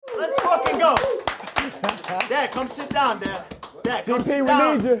fucking go. Dad, come sit down, Dad. Dad, come sit GP,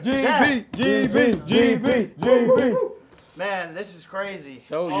 down. we need you. GB. Man, this is crazy.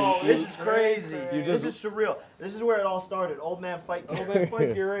 So this is crazy. You This just- is surreal. This is where it all started. Old man fight. You're right So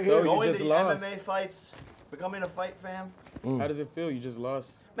here. you Going just to lost. MMA fights, becoming a fight fam. How does it feel? You just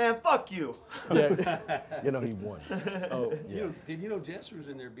lost. Man, fuck you. Yeah. You know he won. Oh, Did you know Jess was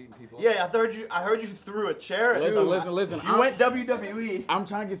in there beating people? Yeah, I heard you threw a chair at listen. You went WWE. I'm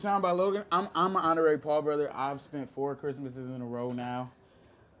trying to get signed by Logan. I'm an honorary Paul brother. I've spent 4 Christmases in a row now.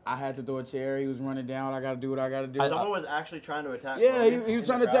 I had to throw a chair. He was running down. I got to do what I got to do. Someone was actually trying to attack. Yeah, Logan he was in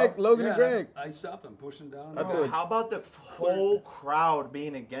trying the to take crowd. Logan and Greg. I stopped him, pushed him down. I threw it. How about the whole crowd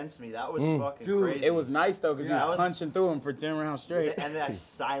being against me? That was fucking crazy. It was nice though because Yeah, he I was was- punching through him for 10 rounds straight. And then I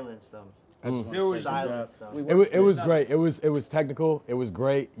silenced them. There was Silenced them. It was great. It was technical. It was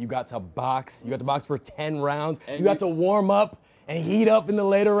great. You got to box. You got to box for 10 rounds. And you got to warm up and heat up in the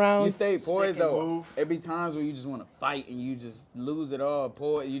later rounds. You stayed poised Stick and though. move. It be times where you just want to fight and you just lose it all.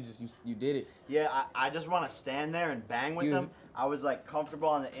 Poised. You did it. Yeah, I just want to stand there and bang with You- them. I was like comfortable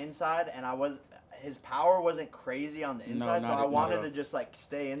on the inside, and his power wasn't crazy on the inside, so not I at wanted all. to just like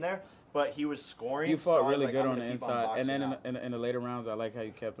stay in there. But he was scoring. You so I fought was really like, good I'm on the gonna keep inside, and then boxing out. in the later rounds, I like how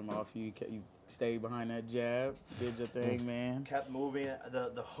you kept him off you. You stayed behind that jab, did your thing, man. Kept moving.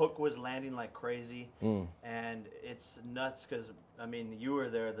 The hook was landing like crazy, and it's nuts because I mean you were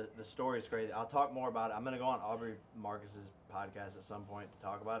there. The story's crazy. I'll talk more about it. I'm gonna go on Aubrey Marcus's podcast at some point to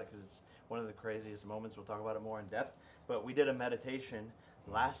talk about it because it's one of the craziest moments. We'll talk about it more in depth. But we did a meditation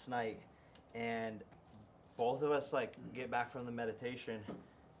last night, and both of us like get back from the meditation,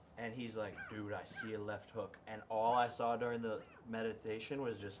 and he's like, "Dude, I see a left hook," and all I saw during the meditation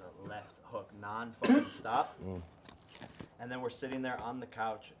was just a left hook, non-fucking stop. And then we're sitting there on the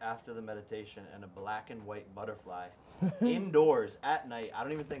couch after the meditation, and a black and white butterfly indoors at night. I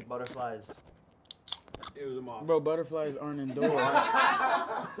don't even think butterflies. It was a moth. Bro, butterflies aren't indoors.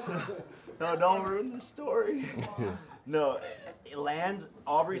 No, don't ruin the story. No, it lands.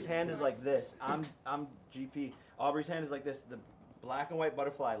 Aubrey's hand is like this. I'm GP. Aubrey's hand is like this. The black and white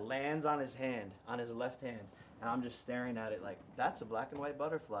butterfly lands on his hand, on his left hand, and I'm just staring at it like that's a black and white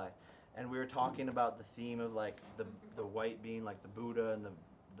butterfly. And we were talking about the theme of like the white being like the Buddha and the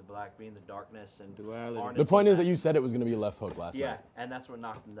black being the darkness and Duality. harnessing The point is that you said it was going to be a left hook last yeah, night. and that's what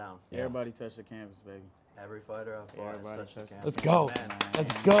knocked him down. Everybody touched the canvas, baby. Every fighter I've fought has Everybody touched the touched canvas. Let's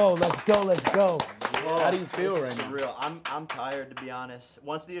go. Man. Let's go. How do you feel This right is now? Real. I'm tired to be honest.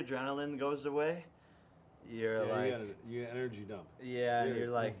 Once the adrenaline goes away, you're Yeah, like, you got energy dump. yeah, and Yeah. you're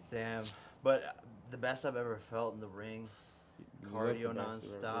like, damn. But the best I've ever felt in the ring, cardio the best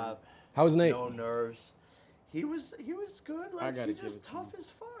you've ever nonstop, How was Nate? no nerves. He was good. Like gotta he's give just it to tough him. as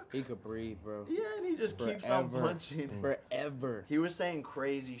fuck. He could breathe, bro. Yeah, and he just keeps on Forever. punching. Forever. He was saying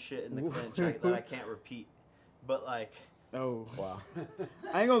crazy shit in the clinch that I can't repeat. But like, Oh, wow.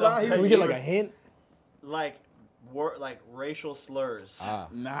 I ain't gonna lie. He Can was we get like a hint? like racial slurs.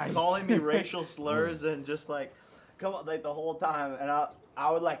 nice. Calling me racial slurs and just like come on like the whole time, and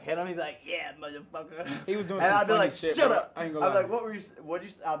I would like hit him. He'd be like, "Yeah, motherfucker." He was doing and some I'd be funny like, shit, "Shut bro. up!" I ain't I'd gonna be lie. like, "What were you? What'd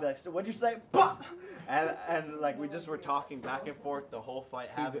you?" I'd be like, "So what'd you say?" Bah! And like we just were talking back and forth the whole fight.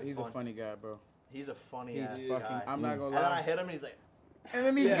 He's a fun. funny guy, bro. He's a funny He's ass fucking. guy. I'm not gonna And then I lie. hit him, and he's like, And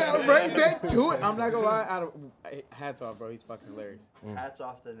then he got right back to it. I'm not gonna lie. Hats off, bro. He's fucking hilarious. "Hats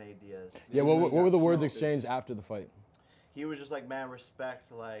off to Nate Diaz." Yeah, what were the words exchanged after the fight? He was just like, "Man,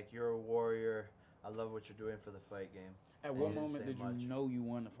 respect. Like you're a warrior. I love what you're doing for the fight game." At what He didn't moment say did you much. know you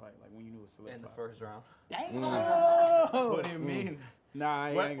won the fight? Like when you knew it was solidified? In the first round. Oh! What do you mean? Nah,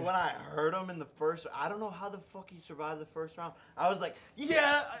 I When ain't. I heard him in the first, I don't know how the fuck he survived the first round. I was like,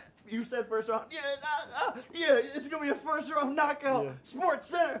 yeah, you said first round. Yeah, yeah, it's gonna be a first round knockout. Yeah. Sports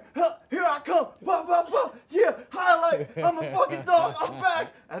Center, huh, here I come. Bah, bah, bah. Yeah, highlight. I'm a fucking dog. I'm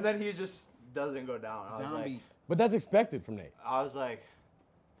back. And then he just doesn't go down. I was like, Zombie. But that's expected from Nate.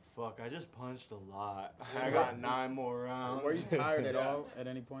 fuck, I just punched a lot. I got 9 more rounds. Were you tired at all at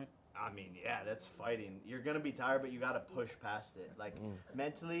any point? I mean, yeah, that's fighting. You're gonna be tired, but you gotta push past it. Like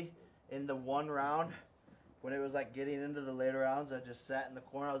mentally, in the one round, when it was like getting into the later rounds, I just sat in the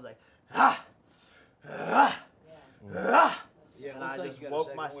corner. I was like, ah, ah, ah, Yeah, and I just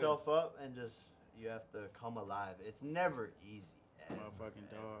woke myself up and just you have to come alive. It's never easy. Ever, Motherfucking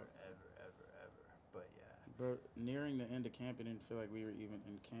dog. ever. But yeah. Bro, nearing the end of camp, it didn't feel like we were even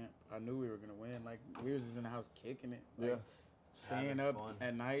in camp. I knew we were gonna win. Like we was just in the house kicking it. Like, Yeah. Staying Having up fun.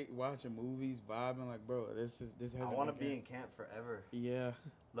 at night, watching movies, vibing. Like, bro, this hasn't. I want to been be camp. in camp forever. Yeah.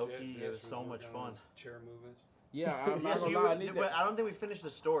 Low-key, it was so much fun. Chair movements. Yeah, I'm not Yes, gonna you. lie. I need But that. I don't think we finished the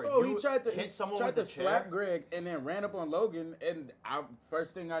story. Bro, You he tried to hit someone tried with to a chair? slap Greg and then ran up on Logan. And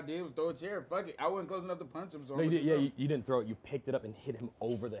first thing I did was throw a chair. Fuck it, I wasn't close enough to punch him. So No, I'm you, gonna did, do yeah, something. you didn't throw it. You picked it up and hit him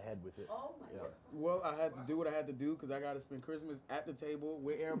over the head with it. Oh my God. Well, I had to do what I had to do because I got to spend Christmas at the table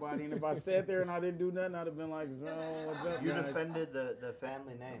with everybody. And if I sat there and I didn't do nothing, I'd have been like, "So what's up, You guys?" defended the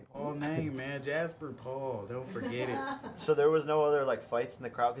family name. Paul name, man, Jasper Paul. Don't forget it. So there was no other like fights in the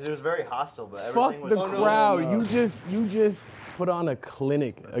crowd because it was very hostile, but Fuck everything the was cool. crowd. no. You just put on a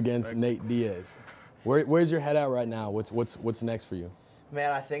clinic against Nate Diaz. Where's your head at right now? What's next for you?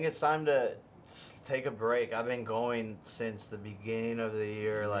 Man, I think it's time to take a break. I've been going since the beginning of the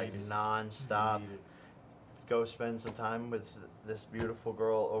year, like nonstop. Let's go spend some time with this beautiful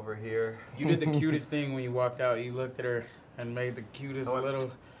girl over here. You did the cutest thing when you walked out. You looked at her and made the cutest Oh,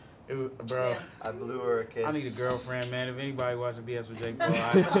 little. It was, bro, I blew her a kiss. I need a girlfriend, man. If anybody watching BS with Jake Paul,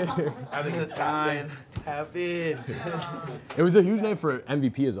 I think it's Tap time. Tap in. It was a huge night for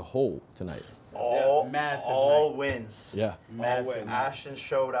MVP as a whole tonight. all massive all night. wins. Yeah. Massive. Ashton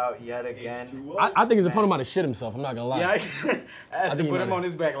showed out yet again. I think his opponent might have shit himself. I'm not gonna lie. Yeah, Ashton think he put him might on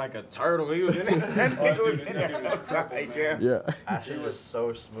his back like a turtle. He was in there. That nigga was in there. I was like, yeah. Yeah. Ashton was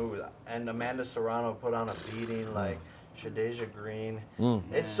so smooth, and Amanda Serrano put on a beating like Shadeja Green.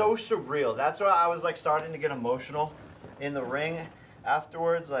 It's so surreal. That's why I was like starting to get emotional in the ring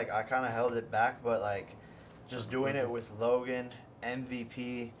afterwards. Like I kind of held it back, but like just doing it with Logan,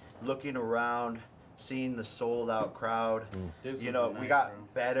 MVP, looking around, seeing the sold out crowd. This You was know, the we night, got bro.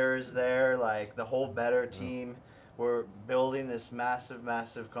 betters there, like the whole better team. We're building this massive,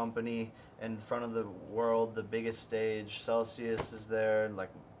 massive company in front of the world, the biggest stage. Celsius is there, and like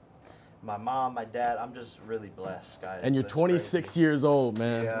my mom, my dad. I'm just really blessed, guys. And you're It's 26 crazy. years old,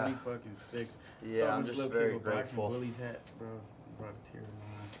 man. Yeah. 20 fucking 6. Yeah, Saw I'm this just little very kid with boxing grateful. Willie's hats, bro. Brought a tear to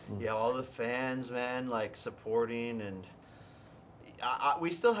my eye. Yeah, all the fans, man, like supporting, and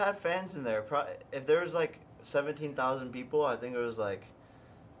we still had fans in there. If there was like 17,000 people, I think it was like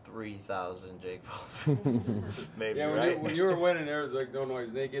 3,000 Jake Paul fans, maybe, Yeah, right? when you were winning, there was like no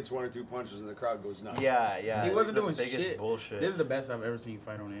noise. Nate gets 1 or 2 punches and the crowd goes nuts. Yeah. He it's wasn't the doing biggest shit. bullshit. This is the best I've ever seen you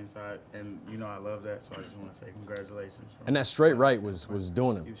fight on the inside, and you know I love that. So I just want to say congratulations. And that straight right was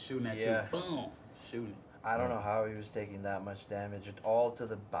doing He him. was shooting that Yeah. too. Boom, shooting. I don't know how he was taking that much damage. It all to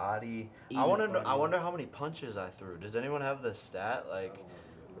the body. Ease I want to know. body. I wonder how many punches I threw. Does anyone have the stat, like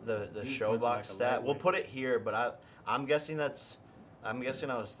the He show punched box like a stat? We'll lightweight. put it here, but I'm guessing I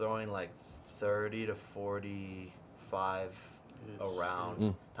was throwing like 30 to 45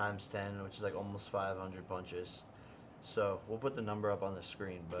 around times 10, which is like almost 500 punches. So we'll put the number up on the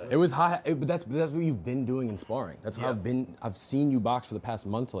screen. But It was high, but that's what you've been doing in sparring. That's how Yep. I've seen you box for the past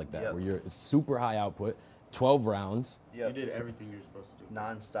month like that, Yep. where you're super high output, 12 rounds. Yep. You did everything you're supposed to do.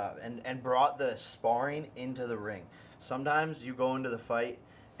 Nonstop, and brought the sparring into the ring. Sometimes you go into the fight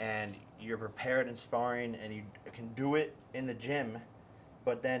and you're prepared in sparring and you can do it in the gym,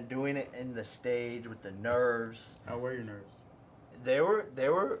 but then doing it in the stage with the nerves, How were your nerves? they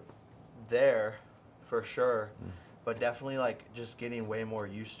were there for sure, but definitely like just getting way more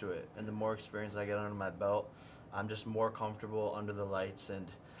used to it. And the more experience I get under my belt, I'm just more comfortable under the lights. And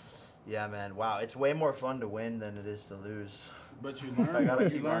yeah, man, wow, it's way more fun to win than it is to lose. But you learned. I gotta you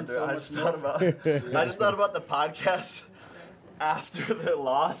keep learned on so doing. I much just more. thought about the podcast after the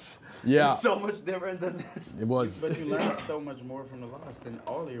loss. Yeah. It's so much different than this. It was. But you learned so much more from the loss than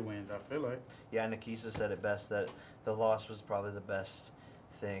all of your wins. I feel like. Yeah, Nikisa said it best that the loss was probably the best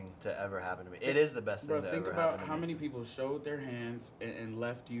thing to ever happen to me. It is the best thing Bro, to think ever about happen to how me. many people showed their hands and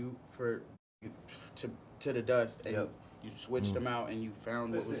left you to the dust, and Yep. you switched them out and you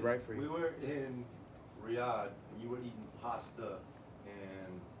found what was right for We you. were in Riyadh and you were eating pasta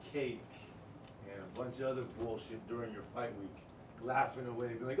and cake and a bunch of other bullshit during your fight week, laughing away,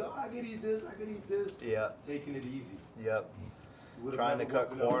 being like, "Oh, I could eat this, I could eat this," Yeah. taking it easy. Yep. You would've Trying to never cut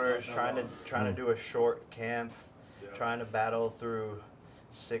woken up corners, without that trying to loss. do a short camp, Yeah. trying to battle through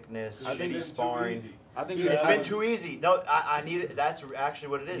sickness, I think shitty it's too sparring. easy. I think It's you been too easy. No, I need it. That's actually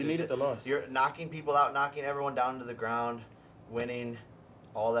what it is. You is needed it- the loss. You're knocking people out, knocking everyone down to the ground, winning,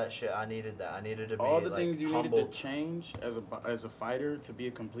 all that shit. I needed that. I needed to be all the like, things you humbled. needed to change as a fighter to be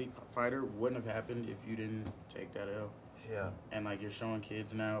a complete fighter wouldn't have happened if you didn't take that L. Yeah. And like you're showing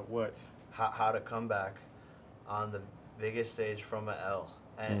kids now what How to come back on the biggest stage from a L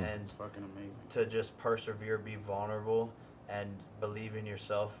and it's fucking amazing. to just persevere, be vulnerable, and believe in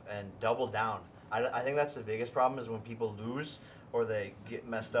yourself and double down. I think that's the biggest problem is when people lose or they get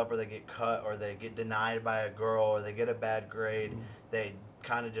messed up or they get cut or they get denied by a girl or they get a bad grade. They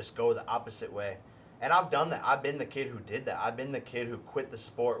kind of just go the opposite way. And I've done that. I've been the kid who did that. I've been the kid who quit the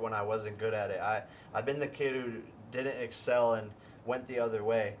sport when I wasn't good at it. I've been the kid who didn't excel and went the other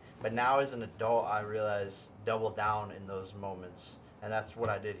way. But now as an adult, I realize double down in those moments. And that's what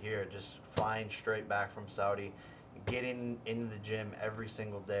I did here, just flying straight back from Saudi, getting into the gym every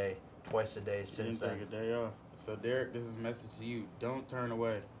single day, twice a day since then. Didn't take a day off. So, Derek, this is a message to you. Don't turn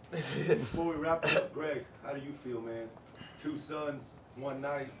away. Before we wrap it up, Greg, how do you feel, man? 2 sons, 1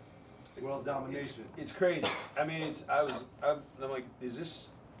 night, world domination. It's crazy. I mean, I'm like, is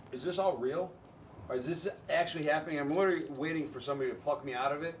this all real? Or is this actually happening? I'm literally waiting for somebody to pluck me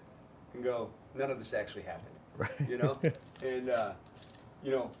out of it and go, none of this actually happened. Right. You know? And,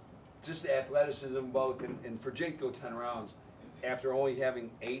 you know, just athleticism both. And for Jake to go 10 rounds after only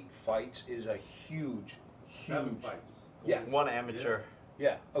having 8 fights is a huge. 7 fights. Yeah. 1 amateur.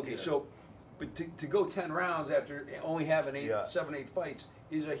 Yeah. Okay. Yeah. So, but to go 10 rounds after only having 7, 8 fights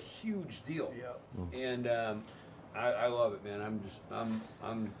is a huge deal. Yeah. And I love it, man.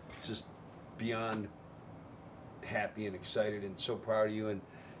 I'm just beyond happy and excited and so proud of you.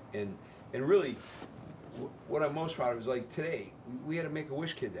 And really, what I'm most proud of is like today we had a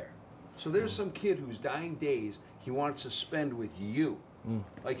Make-A-Wish kid there. So there's some kid whose dying days he wants to spend with you.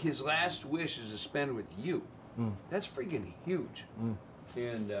 Like his last wish is to spend with you. That's freaking huge.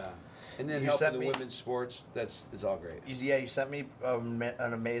 And then You helping sent the me- women's sports, it's all great. You sent me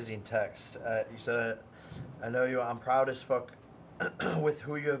an amazing text. You said, I know you, I'm proud as fuck with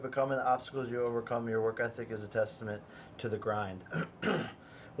who you have become and the obstacles you overcome. Your work ethic is a testament to the grind.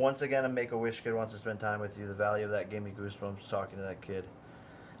 Once again, a Make-A-Wish kid wants to spend time with you. The value of that gave me goosebumps talking to that kid.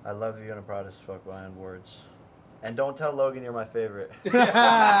 I love you and I'm proud as fuck behind words. And don't tell Logan you're my favorite. Play better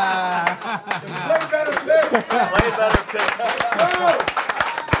picks. Play better picks.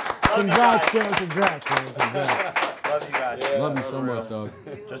 Congrats, man. Congrats, man. Congrats. Love you guys. Love you so much, dog.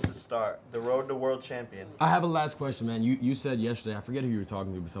 Just to start, the road to world champion. I have a last question, man. You said yesterday, I forget who you were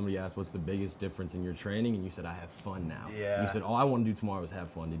talking to, but somebody asked what's the biggest difference in your training, and you said I have fun now. Yeah. You said all I want to do tomorrow is have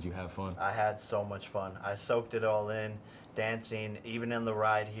fun. Did you have fun? I had so much fun. I soaked it all in, dancing, even in the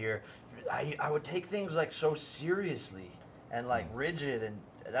ride here. I would take things like so seriously and like rigid, and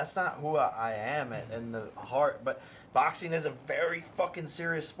that's not who I am in the heart. But boxing is a very fucking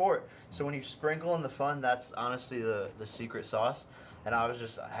serious sport. So when you sprinkle in the fun, that's honestly the secret sauce. And I was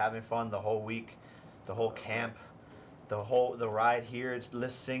just having fun the whole week, the whole camp, the ride here. It's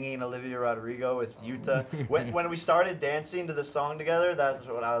singing Olivia Rodrigo with Utah. When we started dancing to the song together, that's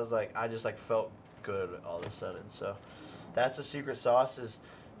what I was like. I just like felt good all of a sudden. So that's the secret sauce, is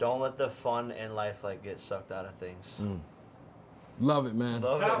don't let the fun in life like get sucked out of things. Love it, man.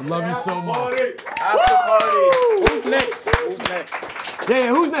 Love it. Love you so much. After party. Who's next? Who's next? Yeah,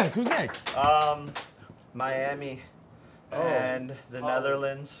 who's next? Who's next? Miami and the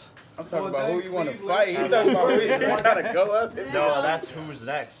Netherlands. I'm talking about who you want to fight. He's talking about who you trying to go up to. No, that's who's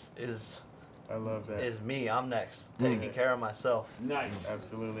next. I love that. Is me. I'm next. Taking care of myself. Nice.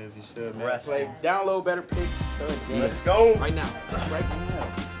 Absolutely, as you should, man. Resting. Download Better Picks. Let's go. Right now. Right now.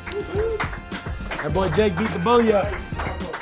 That boy Jake beat the bully up.